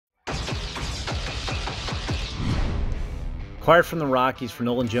Acquired from the Rockies for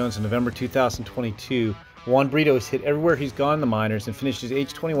Nolan Jones in November 2022, Juan Brito has hit everywhere he's gone in the minors and finished his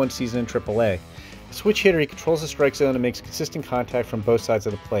age 21 season in AAA. A switch hitter, he controls the strike zone and makes consistent contact from both sides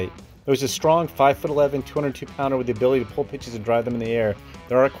of the plate. Though he's a strong 5'11", 202-pounder with the ability to pull pitches and drive them in the air,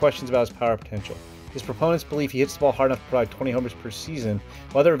 there are questions about his power potential. His proponents believe he hits the ball hard enough to provide 20 homers per season,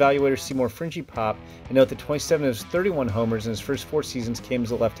 while other evaluators see more fringy pop and note that 27 of his 31 homers in his first 4 seasons came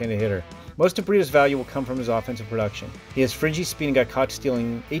as a left-handed hitter. Most of Brito's value will come from his offensive production. He has fringy speed and got caught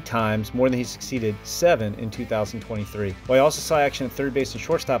stealing 8 times, more than he succeeded, 7 in 2023. While he also saw action at third base and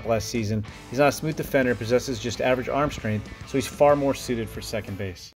shortstop last season, he's not a smooth defender and possesses just average arm strength, so he's far more suited for second base.